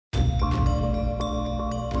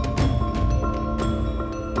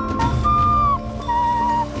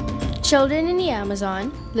Children in the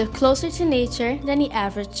Amazon live closer to nature than the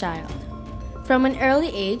average child. From an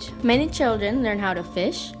early age, many children learn how to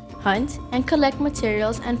fish, hunt, and collect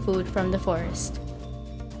materials and food from the forest.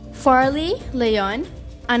 Farley, Leon,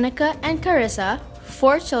 Annika, and Carissa,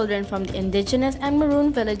 4 children from the indigenous and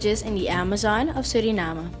maroon villages in the Amazon of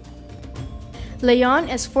Suriname. Leon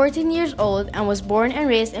is 14 years old and was born and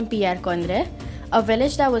raised in Pierre Condre, a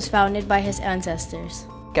village that was founded by his ancestors.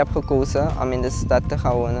 Ik heb gekozen om in de stad te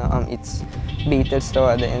gaan wonen om iets beters te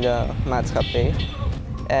worden in de maatschappij.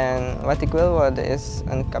 En wat ik wil worden is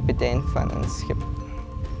een kapitein van een schip.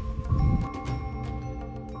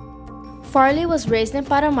 Farley was raised in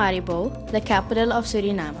Paramaribo, the capital of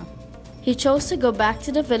Suriname. He chose to go back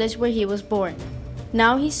to the village where he was born.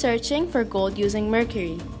 Now he's searching for gold using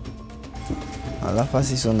mercury. Alla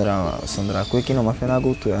fasi sondra kweki no mafena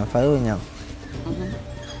go to en fayo nya.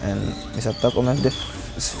 En isa tak om de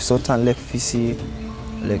sotan lek fisi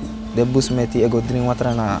lek de bus meti ego drink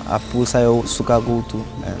water na a pool sayo suka go to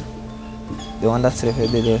en the one that's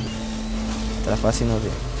referred de tra fasi no de.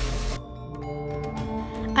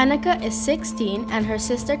 Annika is 16 and her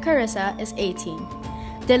sister Carissa is 18.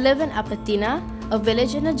 They live in Apatina, a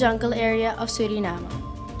village in the jungle area of Suriname.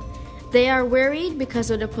 They are worried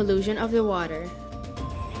because of the pollution of the water.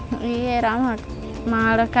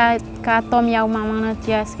 Mala ka tom yau mama na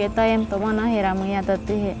tias kita em to mana hera muya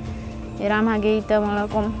tati hera magi ta mala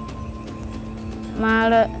kom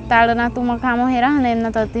mala tala na tu makamo hera na em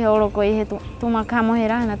na tati oro ko he tu makamo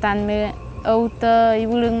hera na tan me auta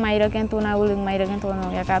ibulung mai ra ken tu na bulung mai ra ken tu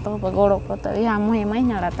no ya ka to pagoro ko ta ya mo he mai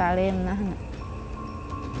na ra tale em na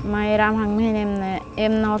mai ram hang me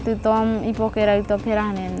em na tu tom ipokera to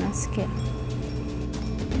phera na em na ske